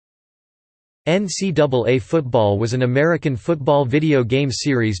NCAA Football was an American football video game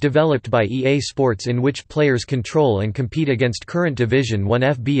series developed by EA Sports in which players control and compete against current Division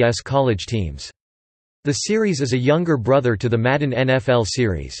I FBS college teams. The series is a younger brother to the Madden NFL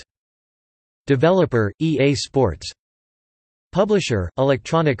series. Developer, EA Sports. Publisher,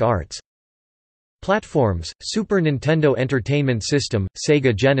 Electronic Arts. Platforms, Super Nintendo Entertainment System,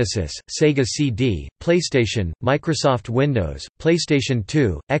 Sega Genesis, Sega CD, PlayStation, Microsoft Windows, PlayStation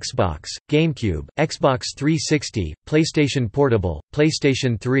 2, Xbox, GameCube, Xbox 360, PlayStation Portable,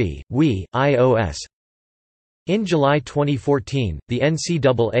 PlayStation 3, Wii, iOS. In July 2014, the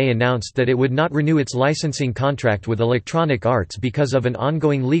NCAA announced that it would not renew its licensing contract with Electronic Arts because of an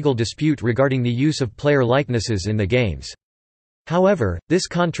ongoing legal dispute regarding the use of player likenesses in the games. However, this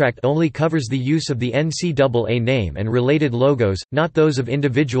contract only covers the use of the NCAA name and related logos, not those of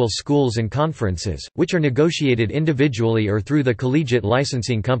individual schools and conferences, which are negotiated individually or through the collegiate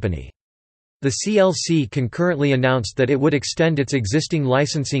licensing company. The CLC concurrently announced that it would extend its existing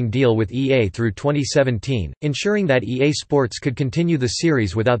licensing deal with EA through 2017, ensuring that EA Sports could continue the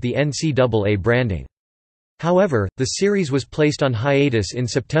series without the NCAA branding. However, the series was placed on hiatus in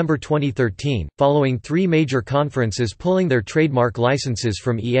September 2013, following three major conferences pulling their trademark licenses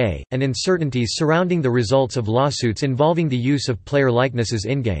from EA, and uncertainties surrounding the results of lawsuits involving the use of player likenesses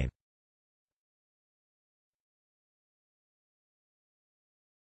in-game.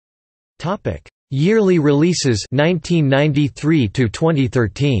 Yearly releases 1993 to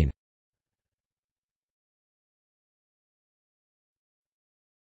 2013.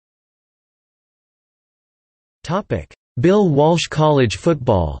 Bill Walsh College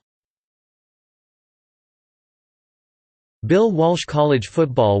Football. Bill Walsh College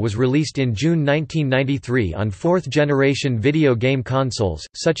Football was released in June 1993 on fourth-generation video game consoles,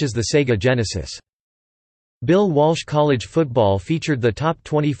 such as the Sega Genesis. Bill Walsh College Football featured the top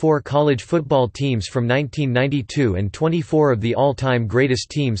 24 college football teams from 1992 and 24 of the all-time greatest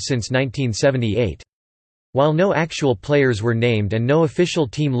teams since 1978. While no actual players were named and no official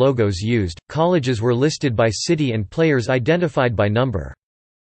team logos used, colleges were listed by city and players identified by number.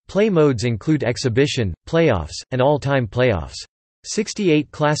 Play modes include Exhibition, Playoffs, and All-Time Playoffs. 68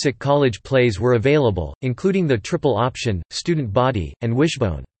 classic college plays were available, including the Triple Option, Student Body, and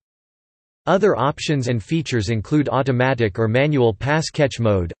Wishbone. Other options and features include automatic or manual pass-catch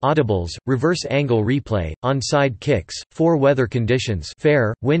mode, audibles, reverse angle replay, onside kicks, 4 weather conditions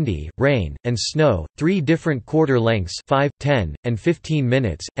fair, windy, rain, and snow, 3 different quarter lengths 5, 10, and 15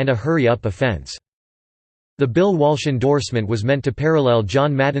 minutes, and a hurry-up offense. The Bill Walsh endorsement was meant to parallel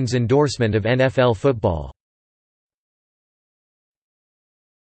John Madden's endorsement of NFL football.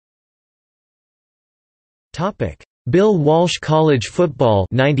 Bill Walsh College Football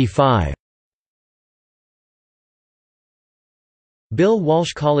 95. Bill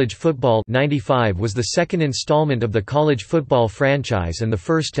Walsh College Football 95 was the second installment of the college football franchise and the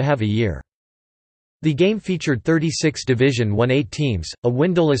first to have a year. The game featured 36 Division I teams, a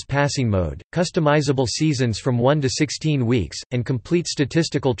windowless passing mode, customizable seasons from 1 to 16 weeks, and complete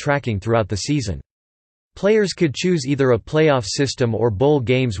statistical tracking throughout the season. Players could choose either a playoff system or bowl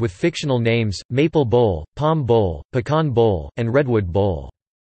games with fictional names, Maple Bowl, Palm Bowl, Pecan Bowl, and Redwood Bowl.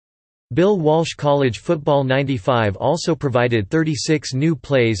 Bill Walsh College Football 95 also provided 36 new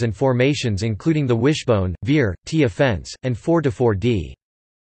plays and formations including the wishbone, veer, tee offense, and 4-4-D.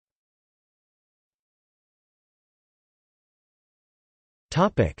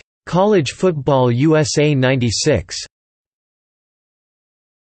 College Football USA 96.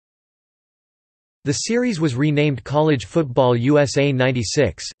 The series was renamed College Football USA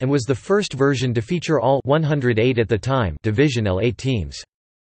 96, and was the first version to feature all 108 at the time Division LA teams.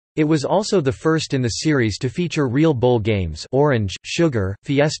 It was also the first in the series to feature real bowl games Orange, Sugar,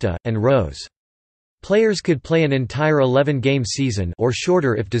 Fiesta, and Rose. Players could play an entire 11-game season or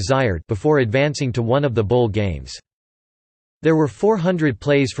shorter if desired before advancing to one of the bowl games. There were 400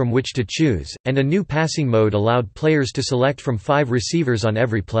 plays from which to choose, and a new passing mode allowed players to select from 5 receivers on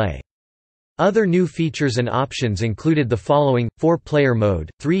every play. Other new features and options included the following: 4-player mode,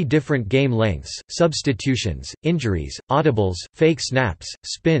 3 different game lengths, substitutions, injuries, audibles, fake snaps,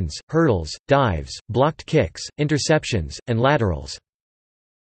 spins, hurdles, dives, blocked kicks, interceptions, and laterals.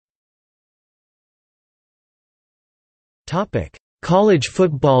 College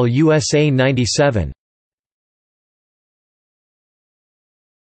Football USA 97.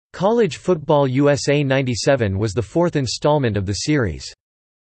 College Football USA 97 was the 4th installment of the series.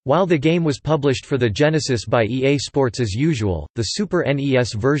 While the game was published for the Genesis by EA Sports as usual, the Super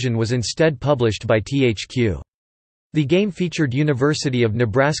NES version was instead published by THQ. The game featured University of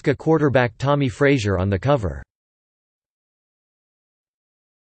Nebraska quarterback Tommy Frazier on the cover.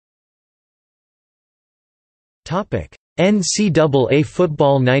 NCAA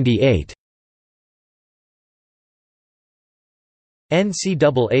Football 98.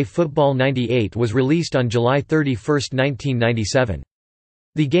 NCAA Football 98 was released on July 31, 1997.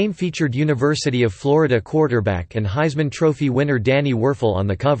 The game featured University of Florida quarterback and Heisman Trophy winner Danny Wuerffel on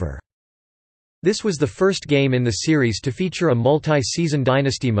the cover. This was the first game in the series to feature a multi-season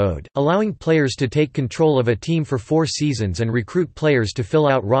dynasty mode, allowing players to take control of a team for 4 seasons and recruit players to fill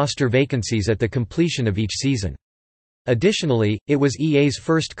out roster vacancies at the completion of each season. Additionally, it was EA's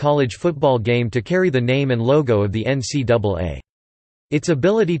first college football game to carry the name and logo of the NCAA. Its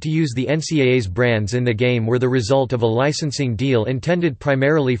ability to use the NCAA's brands in the game were the result of a licensing deal intended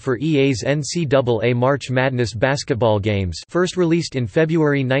primarily for EA's NCAA March Madness basketball games, first released in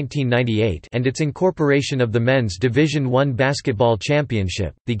February 1998, and its incorporation of the Men's Division I Basketball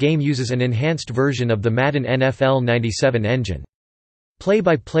Championship. The game uses an enhanced version of the Madden NFL 97 engine.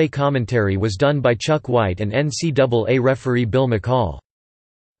 Play-by-play commentary was done by Chuck White and NCAA referee Bill McCall.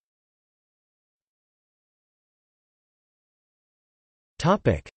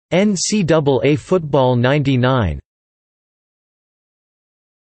 NCAA Football 99.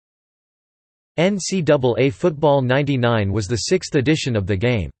 NCAA Football 99 was the 6th edition of the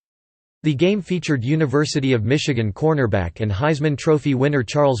game. The game featured University of Michigan cornerback and Heisman Trophy winner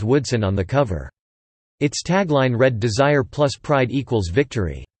Charles Woodson on the cover. Its tagline read "Desire plus pride equals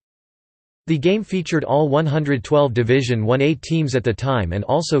victory." The game featured all 112 Division I teams at the time and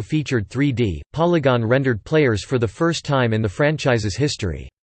also featured 3D, polygon-rendered players for the first time in the franchise's history.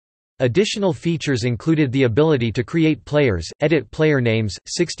 Additional features included the ability to create players, edit player names,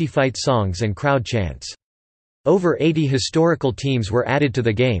 60 fight songs and crowd chants. Over 80 historical teams were added to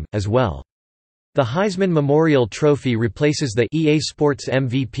the game, as well. The Heisman Memorial Trophy replaces the EA Sports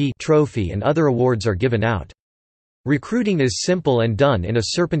MVP trophy and other awards are given out. Recruiting is simple and done in a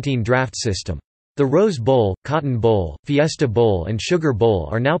serpentine draft system. The Rose Bowl, Cotton Bowl, Fiesta Bowl and Sugar Bowl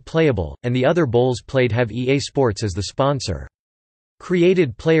are now playable, and the other bowls played have EA Sports as the sponsor.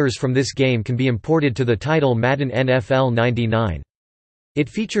 Created players from this game can be imported to the title Madden NFL 99. It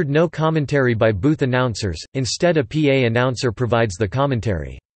featured no commentary by booth announcers, instead a PA announcer provides the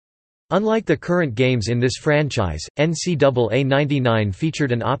commentary. Unlike the current games in this franchise, NCAA 99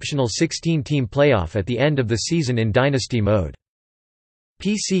 featured an optional 16-team playoff at the end of the season in Dynasty mode.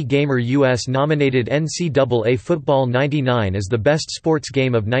 PC Gamer US nominated NCAA Football 99 as the best sports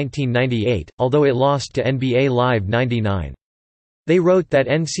game of 1998, although it lost to NBA Live 99. They wrote that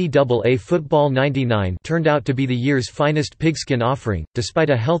NCAA Football 99 turned out to be the year's finest pigskin offering, despite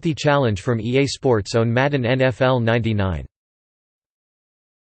a healthy challenge from EA Sports' own Madden NFL 99.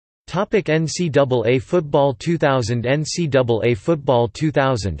 NCAA Football 2000. NCAA Football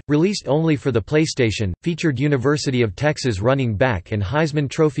 2000, released only for the PlayStation, featured University of Texas running back and Heisman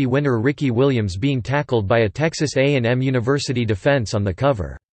Trophy winner Ricky Williams being tackled by a Texas A&M University defense on the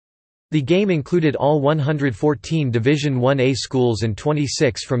cover. The game included all 114 Division I-A schools and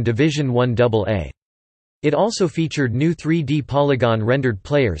 26 from Division I-AA. It also featured new 3D polygon-rendered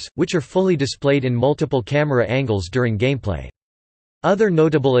players, which are fully displayed in multiple camera angles during gameplay. Other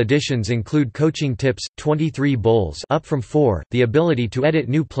notable additions include coaching tips, 23 bowls up from 4, the ability to edit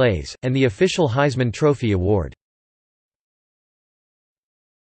new plays, and the official Heisman Trophy award.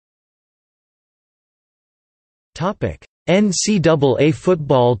 NCAA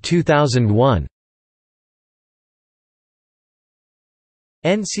Football 2001.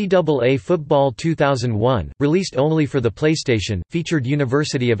 NCAA Football 2001, released only for the PlayStation, featured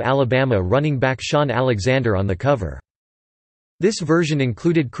University of Alabama running back Shaun Alexander on the cover. This version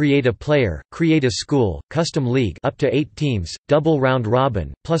included Create a Player, Create a School, Custom League up to 8 teams, Double Round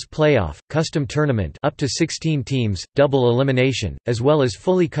Robin, plus Playoff, Custom Tournament up to 16 teams, Double Elimination, as well as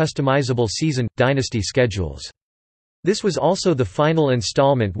fully customizable season, dynasty schedules. This was also the final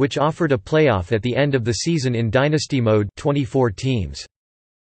installment which offered a playoff at the end of the season in Dynasty mode, 24 teams.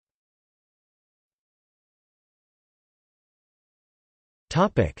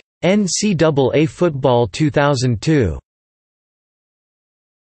 NCAA Football 2002.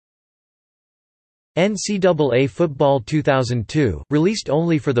 NCAA Football 2002, released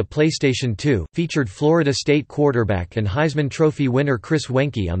only for the PlayStation 2, featured Florida State quarterback and Heisman Trophy winner Chris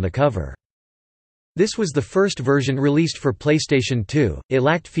Wenke on the cover. This was the first version released for PlayStation 2. It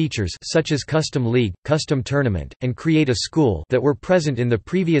lacked features such as Custom League, Custom Tournament, and Create a School that were present in the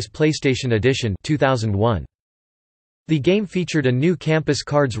previous PlayStation edition 2001. The game featured a new Campus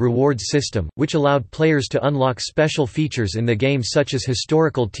Cards rewards system, which allowed players to unlock special features in the game such as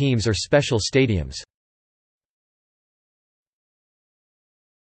historical teams or special stadiums.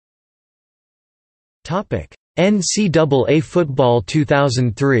 NCAA Football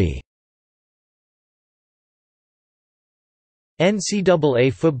 2003.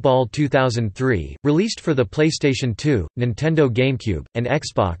 NCAA Football 2003, released for the PlayStation 2, Nintendo GameCube, and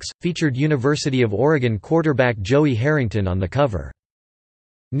Xbox, featured University of Oregon quarterback Joey Harrington on the cover.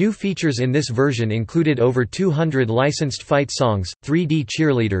 New features in this version included over 200 licensed fight songs, 3D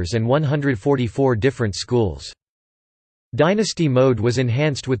cheerleaders and 144 different schools. Dynasty mode was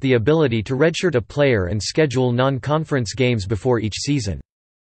enhanced with the ability to redshirt a player and schedule non-conference games before each season.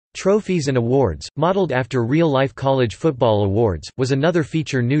 Trophies and awards, modeled after real-life college football awards, was another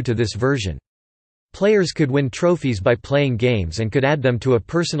feature new to this version. Players could win trophies by playing games and could add them to a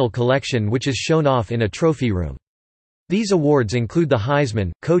personal collection which is shown off in a trophy room. These awards include the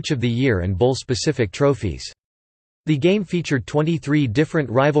Heisman, Coach of the Year and bowl-specific trophies. The game featured 23 different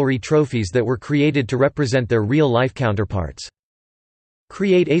rivalry trophies that were created to represent their real-life counterparts.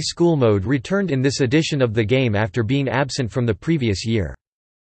 Create a School mode returned in this edition of the game after being absent from the previous year.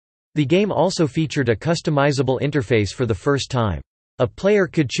 The game also featured a customizable interface for the first time. A player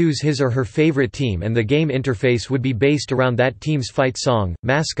could choose his or her favorite team and the game interface would be based around that team's fight song,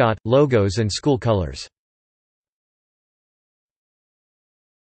 mascot, logos and school colors.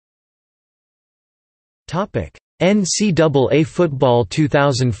 NCAA Football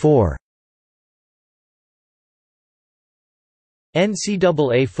 2004.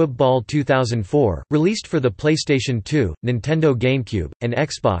 NCAA Football 2004, released for the PlayStation 2, Nintendo GameCube, and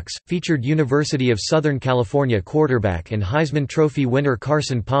Xbox, featured University of Southern California quarterback and Heisman Trophy winner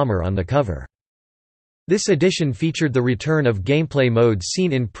Carson Palmer on the cover. This edition featured the return of gameplay modes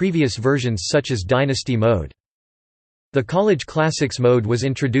seen in previous versions such as Dynasty mode. The College Classics mode was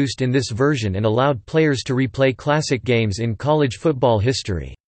introduced in this version and allowed players to replay classic games in college football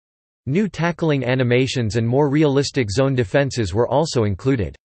history. New tackling animations and more realistic zone defenses were also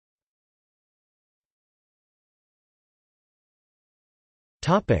included.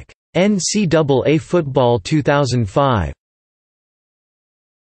 NCAA Football 2005.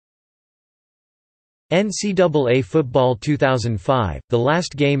 NCAA Football 2005, the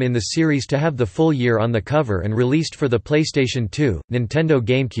last game in the series to have the full year on the cover and released for the PlayStation 2, Nintendo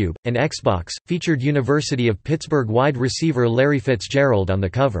GameCube, and Xbox, featured University of Pittsburgh wide receiver Larry Fitzgerald on the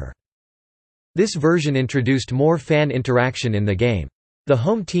cover. This version introduced more fan interaction in the game. The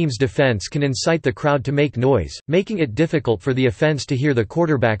home team's defense can incite the crowd to make noise, making it difficult for the offense to hear the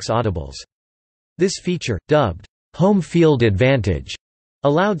quarterback's audibles. This feature, dubbed home field advantage,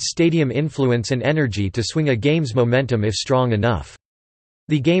 allowed stadium influence and energy to swing a game's momentum if strong enough.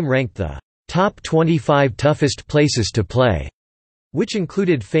 The game ranked the top 25 toughest places to play, which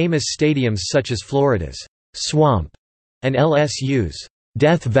included famous stadiums such as Florida's Swamp and LSU's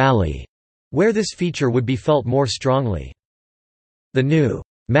Death Valley, where this feature would be felt more strongly. The new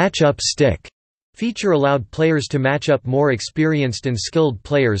match-up stick feature allowed players to match up more experienced and skilled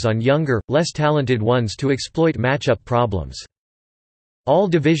players on younger, less talented ones to exploit matchup problems. All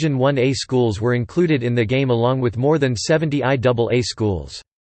Division 1A schools were included in the game along with more than 70 IAA schools.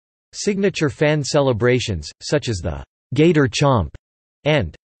 Signature fan celebrations, such as the Gator Chomp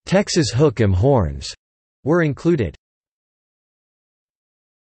and Texas Hook 'em Horns, were included.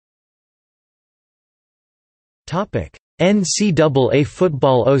 NCAA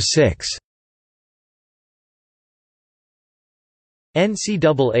Football 06.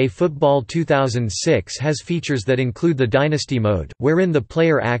 NCAA Football 2006 has features that include the Dynasty mode, wherein the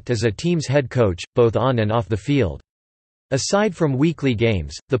player acts as a team's head coach, both on and off the field. Aside from weekly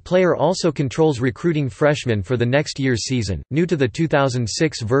games, the player also controls recruiting freshmen for the next year's season. New to the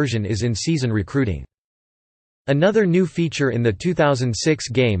 2006 version is in-season recruiting. Another new feature in the 2006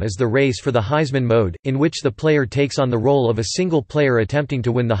 game is the Race for the Heisman mode, in which the player takes on the role of a single player attempting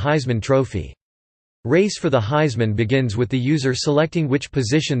to win the Heisman Trophy. Race for the Heisman begins with the user selecting which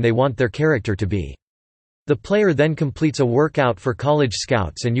position they want their character to be. The player then completes a workout for college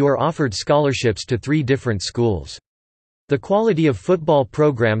scouts and you are offered scholarships to 3 different schools. The quality of football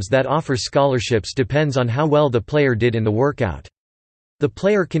programs that offer scholarships depends on how well the player did in the workout. The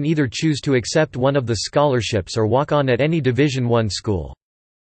player can either choose to accept one of the scholarships or walk on at any Division I school.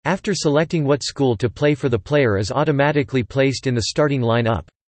 After selecting what school to play for, the player is automatically placed in the starting lineup.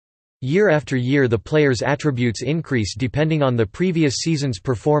 Year after year the player's attributes increase depending on the previous season's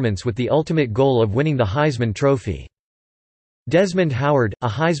performance with the ultimate goal of winning the Heisman Trophy. Desmond Howard, a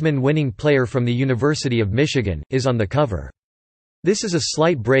Heisman-winning player from the University of Michigan, is on the cover. This is a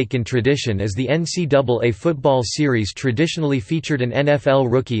slight break in tradition as the NCAA football series traditionally featured an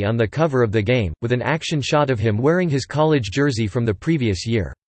NFL rookie on the cover of the game, with an action shot of him wearing his college jersey from the previous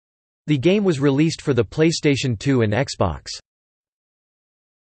year. The game was released for the PlayStation 2 and Xbox.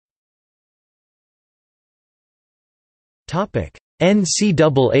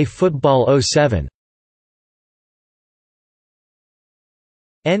 NCAA Football 07.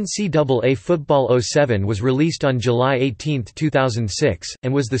 NCAA Football '07 was released on July 18, 2006,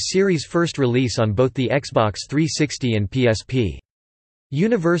 and was the series' first release on both the Xbox 360 and PSP.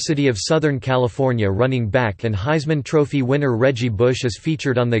 University of Southern California running back and Heisman Trophy winner Reggie Bush is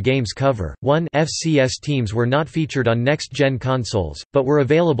featured on the game's cover. FCS teams were not featured on next-gen consoles, but were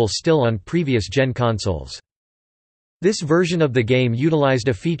available still on previous-gen consoles. This version of the game utilized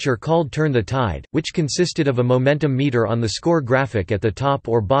a feature called Turn the Tide, which consisted of a momentum meter on the score graphic at the top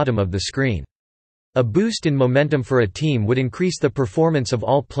or bottom of the screen. A boost in momentum for a team would increase the performance of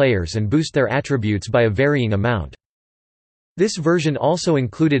all players and boost their attributes by a varying amount. This version also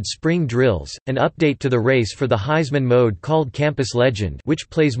included spring drills, an update to the race for the Heisman mode called Campus Legend, which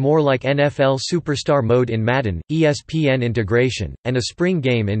plays more like NFL Superstar mode in Madden, ESPN integration, and a spring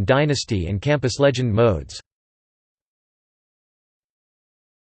game in Dynasty and Campus Legend modes.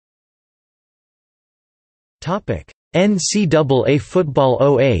 NCAA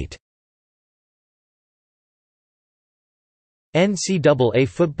Football '08. NCAA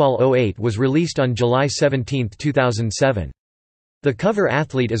Football '08 was released on July 17, 2007. The cover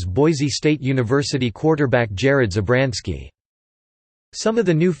athlete is Boise State University quarterback Jared Zabransky. Some of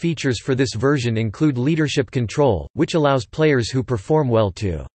the new features for this version include leadership control, which allows players who perform well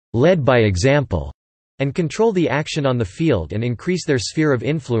to lead by example and control the action on the field and increase their sphere of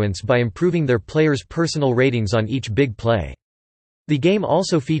influence by improving their players' personal ratings on each big play. The game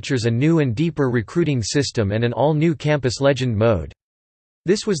also features a new and deeper recruiting system and an all-new Campus Legend mode.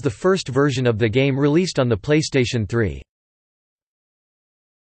 This was the first version of the game released on the PlayStation 3.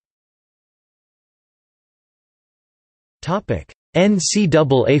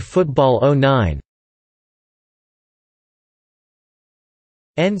 NCAA Football '09.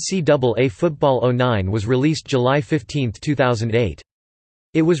 NCAA Football '09 was released July 15, 2008.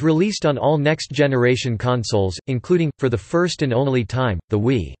 It was released on all next-generation consoles, including, for the first and only time, the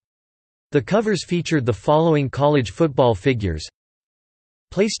Wii. The covers featured the following college football figures: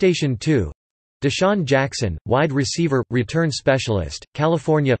 PlayStation 2 – Deshaun Jackson, wide receiver, return specialist,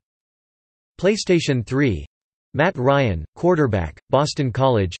 California. PlayStation 3 – Matt Ryan, quarterback, Boston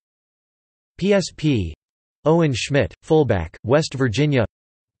College. PSP – Owen Schmidt, fullback, West Virginia.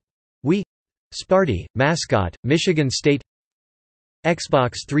 Wii – Sparty, mascot, Michigan State.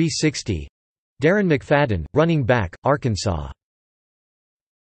 Xbox 360 – Darren McFadden, running back, Arkansas.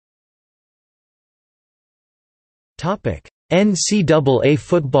 NCAA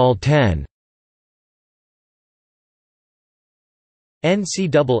Football 10.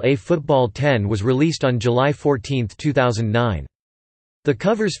 NCAA Football 10 was released on July 14, 2009. The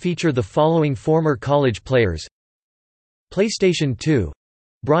covers feature the following former college players: PlayStation 2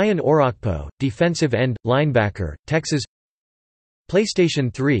 – Brian Orakpo, defensive end, linebacker, Texas.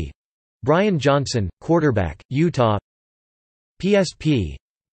 PlayStation 3 – Brian Johnson, quarterback, Utah. PSP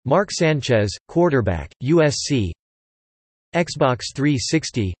 – Mark Sanchez, quarterback, USC. Xbox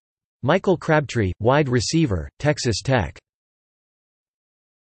 360 – Michael Crabtree, wide receiver, Texas Tech.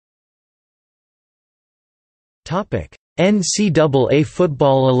 NCAA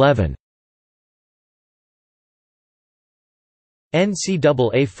Football 11.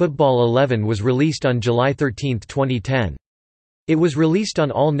 NCAA Football 11 was released on July 13, 2010. It was released on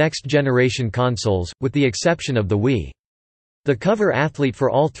all next-generation consoles, with the exception of the Wii. The cover athlete for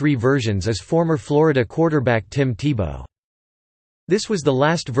all three versions is former Florida quarterback Tim Tebow. This was the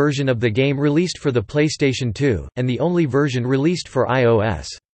last version of the game released for the PlayStation 2, and the only version released for iOS.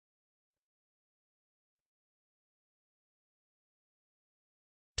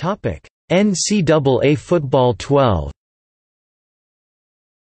 NCAA Football 12.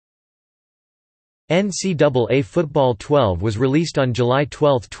 NCAA Football 12 was released on July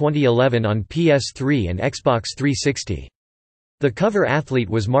 12, 2011 on PS3 and Xbox 360. The cover athlete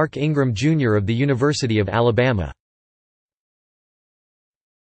was Mark Ingram Jr. of the University of Alabama.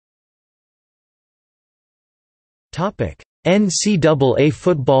 NCAA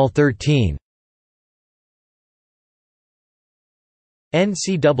Football 13.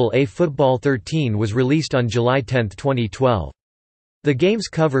 NCAA Football 13 was released on July 10, 2012. The game's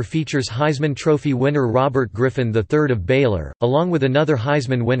cover features Heisman Trophy winner Robert Griffin III of Baylor, along with another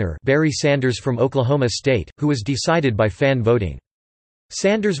Heisman winner, Barry Sanders from Oklahoma State, who was decided by fan voting.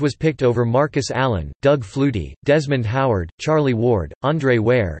 Sanders was picked over Marcus Allen, Doug Flutie, Desmond Howard, Charlie Ward, Andre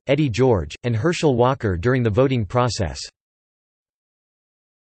Ware, Eddie George, and Herschel Walker during the voting process.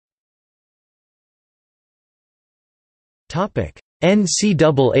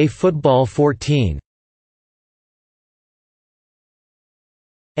 NCAA Football 14.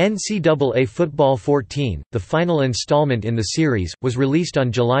 NCAA Football 14, the final installment in the series, was released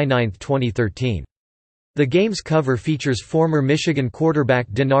on July 9, 2013. The game's cover features former Michigan quarterback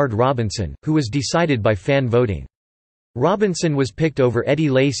Denard Robinson, who was decided by fan voting. Robinson was picked over Eddie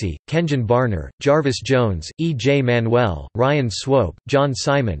Lacy, Kenjon Barner, Jarvis Jones, E. J. Manuel, Ryan Swope, John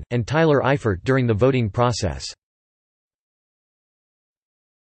Simon, and Tyler Eifert during the voting process.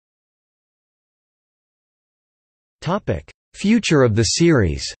 Future of the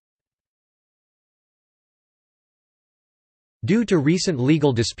series. Due to recent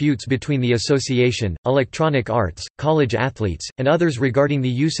legal disputes between the association, Electronic Arts, college athletes, and others regarding the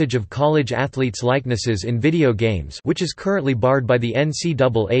usage of college athletes' likenesses in video games, which is currently barred by the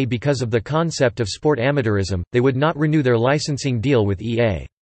NCAA because of the concept of sport amateurism, they would not renew their licensing deal with EA.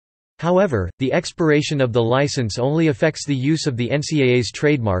 However, the expiration of the license only affects the use of the NCAA's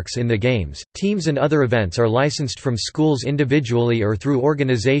trademarks in the games. Teams and other events are licensed from schools individually or through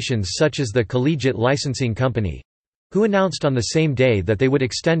organizations such as the Collegiate Licensing Company, who announced on the same day that they would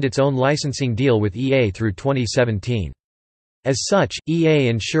extend its own licensing deal with EA through 2017. As such, EA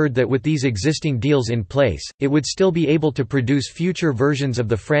ensured that with these existing deals in place, it would still be able to produce future versions of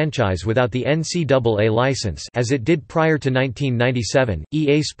the franchise without the NCAA license, as it did prior to 1997.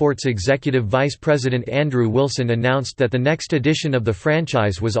 EA Sports Executive Vice President Andrew Wilson announced that the next edition of the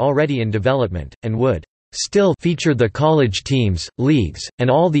franchise was already in development, and would still feature the college teams, leagues, and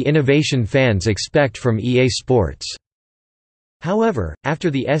all the innovation fans expect from EA Sports. However, after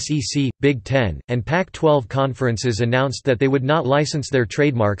the SEC, Big Ten, and Pac-12 conferences announced that they would not license their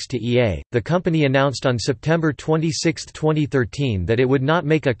trademarks to EA, the company announced on September 26, 2013 that it would not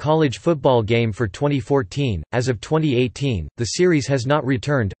make a college football game for 2014. As of 2018, the series has not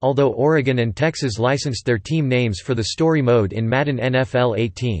returned, although Oregon and Texas licensed their team names for the story mode in Madden NFL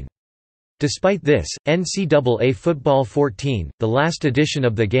 18. Despite this, NCAA Football 14, the last edition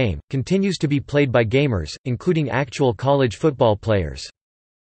of the game, continues to be played by gamers, including actual college football players.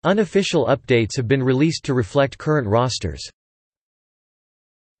 Unofficial updates have been released to reflect current rosters.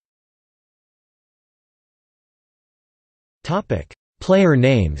 Player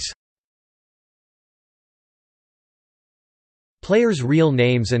names. Players' real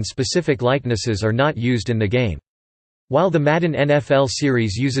names and specific likenesses are not used in the game. While the Madden NFL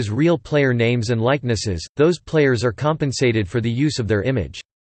series uses real player names and likenesses, those players are compensated for the use of their image.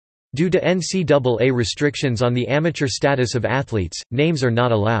 Due to NCAA restrictions on the amateur status of athletes, names are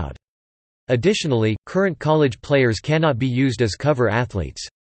not allowed. Additionally, current college players cannot be used as cover athletes.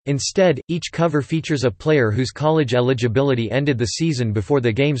 Instead, each cover features a player whose college eligibility ended the season before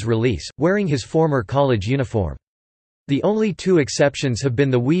the game's release, wearing his former college uniform. The only two exceptions have been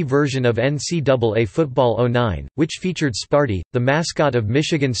the Wii version of NCAA Football 09, which featured Sparty, the mascot of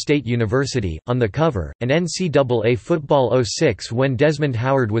Michigan State University, on the cover, and NCAA Football 06 when Desmond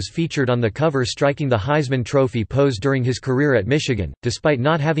Howard was featured on the cover striking the Heisman Trophy pose during his career at Michigan, despite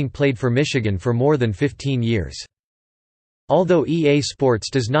not having played for Michigan for more than 15 years. Although EA Sports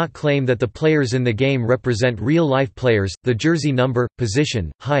does not claim that the players in the game represent real-life players, the jersey number,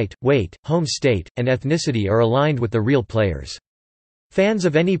 position, height, weight, home state, and ethnicity are aligned with the real players. Fans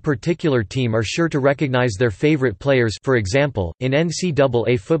of any particular team are sure to recognize their favorite players. For example, in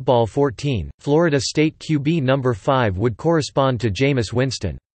NCAA Football 14, Florida State QB number 5 would correspond to Jameis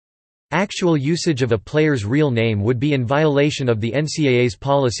Winston. Actual usage of a player's real name would be in violation of the NCAA's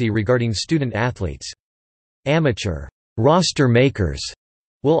policy regarding student athletes. Amateur roster makers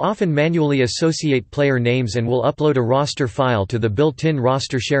will often manually associate player names and will upload a roster file to the built-in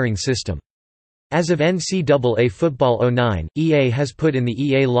roster sharing system. As of NCAA Football 09, EA has put in the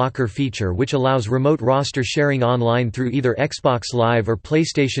EA Locker feature, which allows remote roster sharing online through either Xbox Live or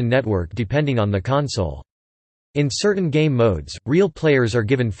PlayStation Network depending on the console. In certain game modes, real players are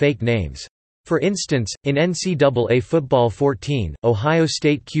given fake names. For instance, in NCAA Football 14, Ohio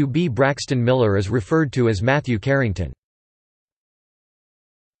State QB Braxton Miller is referred to as Matthew Carrington.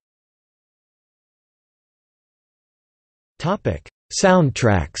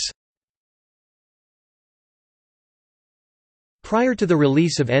 Soundtracks. Prior to the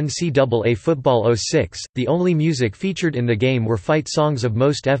release of NCAA Football 06, the only music featured in the game were fight songs of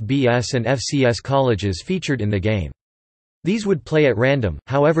most FBS and FCS colleges featured in the game. These would play at random,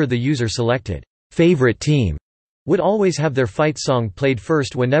 however the user-selected favorite team would always have their fight song played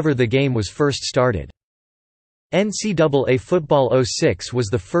first whenever the game was first started. NCAA Football 06 was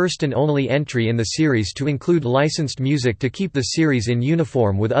the first and only entry in the series to include licensed music to keep the series in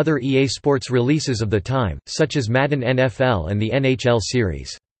uniform with other EA Sports releases of the time, such as Madden NFL and the NHL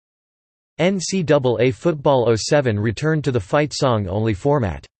series. NCAA Football 07 returned to the fight song-only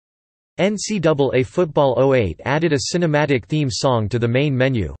format. NCAA Football 08 added a cinematic theme song to the main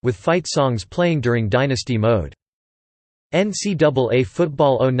menu, with fight songs playing during Dynasty mode. NCAA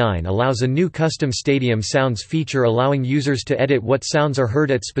Football 09 allows a new custom stadium sounds feature allowing users to edit what sounds are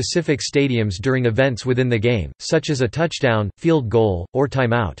heard at specific stadiums during events within the game, such as a touchdown, field goal, or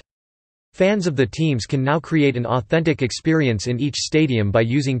timeout. Fans of the teams can now create an authentic experience in each stadium by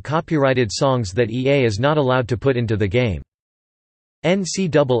using copyrighted songs that EA is not allowed to put into the game.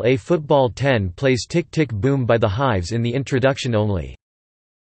 NCAA Football 10 plays Tick Tick Boom by the Hives in the introduction only.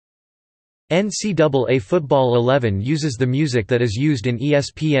 NCAA Football 11 uses the music that is used in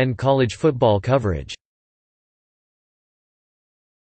ESPN college football coverage.